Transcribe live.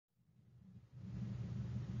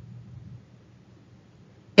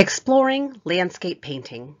Exploring landscape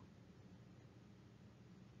painting.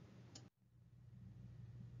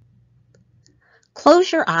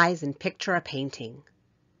 Close your eyes and picture a painting.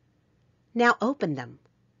 Now open them.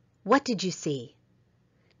 What did you see?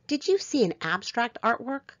 Did you see an abstract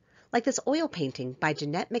artwork, like this oil painting by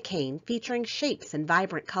Jeanette McCain featuring shapes and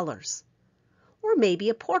vibrant colors? Or maybe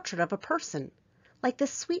a portrait of a person, like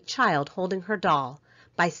this sweet child holding her doll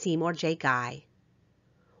by Seymour J. Guy?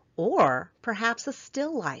 Or perhaps a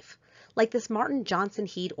still life, like this Martin Johnson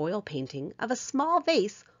Heade oil painting of a small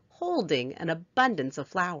vase holding an abundance of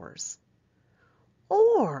flowers?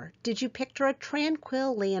 Or did you picture a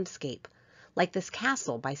tranquil landscape, like this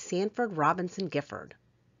castle by Sanford Robinson Gifford?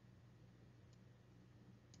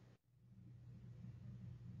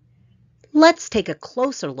 Let's take a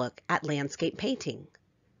closer look at landscape painting.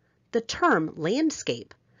 The term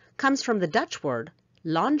landscape comes from the Dutch word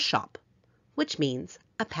landschap, which means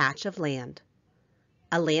a patch of land.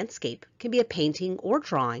 A landscape can be a painting or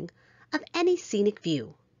drawing of any scenic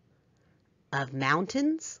view, of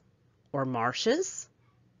mountains or marshes,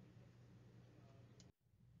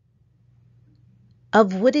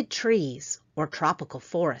 of wooded trees or tropical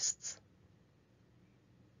forests,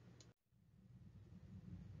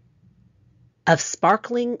 of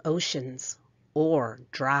sparkling oceans or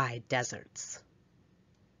dry deserts.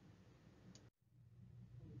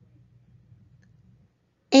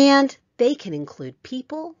 And they can include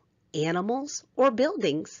people, animals, or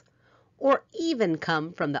buildings, or even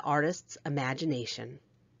come from the artist's imagination.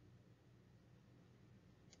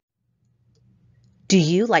 Do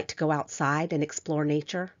you like to go outside and explore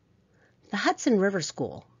nature? The Hudson River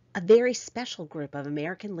School, a very special group of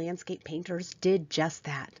American landscape painters, did just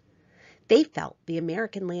that. They felt the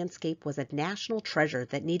American landscape was a national treasure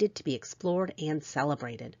that needed to be explored and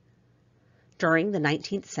celebrated. During the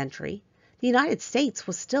 19th century, the United States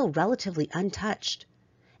was still relatively untouched,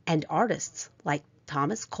 and artists like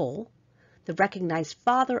Thomas Cole, the recognized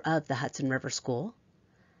father of the Hudson River School,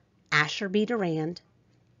 Asher B. Durand,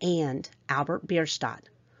 and Albert Bierstadt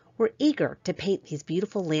were eager to paint these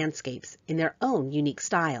beautiful landscapes in their own unique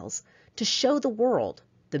styles to show the world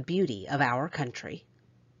the beauty of our country.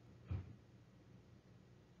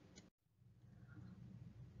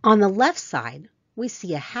 On the left side, we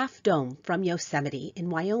see a half dome from Yosemite in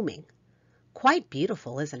Wyoming. Quite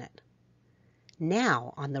beautiful, isn't it?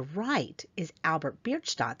 Now, on the right is Albert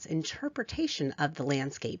Bierstadt's interpretation of the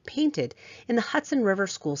landscape painted in the Hudson River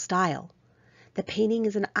School style. The painting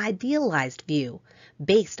is an idealized view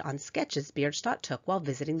based on sketches Bierstadt took while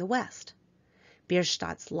visiting the West.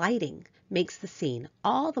 Bierstadt's lighting makes the scene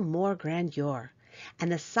all the more grandeur,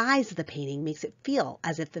 and the size of the painting makes it feel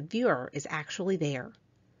as if the viewer is actually there.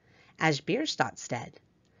 As Bierstadt said,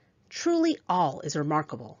 "Truly all is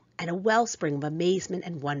remarkable and a wellspring of amazement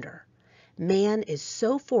and wonder. Man is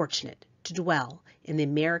so fortunate to dwell in the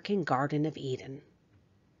American Garden of Eden."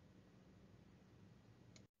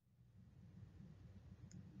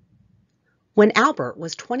 When Albert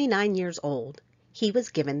was 29 years old, he was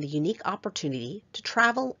given the unique opportunity to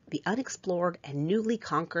travel the unexplored and newly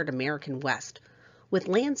conquered American West with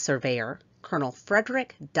land surveyor Colonel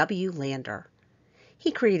Frederick W. Lander.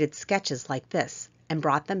 He created sketches like this and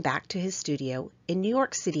brought them back to his studio in New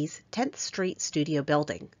York City's 10th Street studio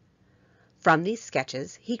building. From these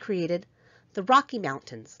sketches, he created the Rocky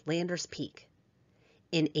Mountains, Lander's Peak.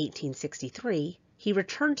 In 1863, he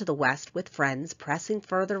returned to the West with friends pressing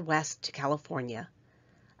further west to California.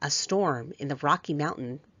 A storm in the Rocky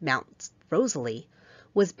Mountain, Mount Rosalie,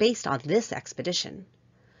 was based on this expedition.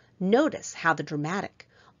 Notice how the dramatic,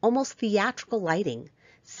 almost theatrical lighting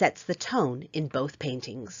sets the tone in both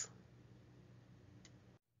paintings.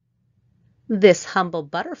 This humble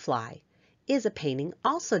butterfly is a painting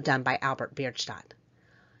also done by Albert Bierstadt.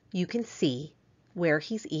 You can see where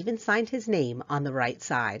he's even signed his name on the right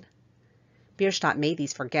side. Bierstadt made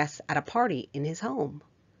these for guests at a party in his home.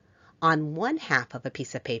 On one half of a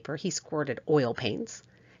piece of paper, he squirted oil paints,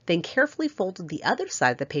 then carefully folded the other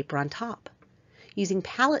side of the paper on top. Using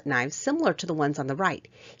palette knives similar to the ones on the right,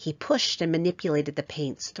 he pushed and manipulated the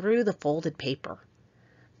paints through the folded paper.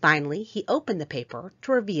 Finally, he opened the paper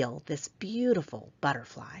to reveal this beautiful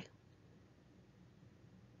butterfly.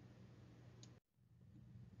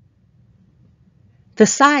 The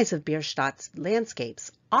size of Bierstadt's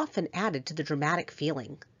landscapes often added to the dramatic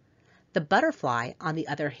feeling. The butterfly, on the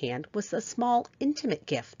other hand, was a small, intimate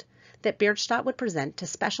gift that Bierstadt would present to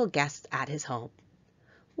special guests at his home.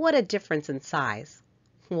 What a difference in size.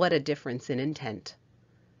 What a difference in intent.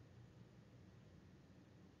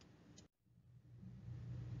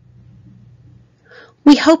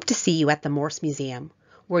 We hope to see you at the Morse Museum,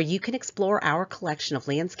 where you can explore our collection of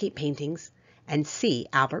landscape paintings and see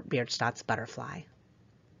Albert Bierstadt's butterfly.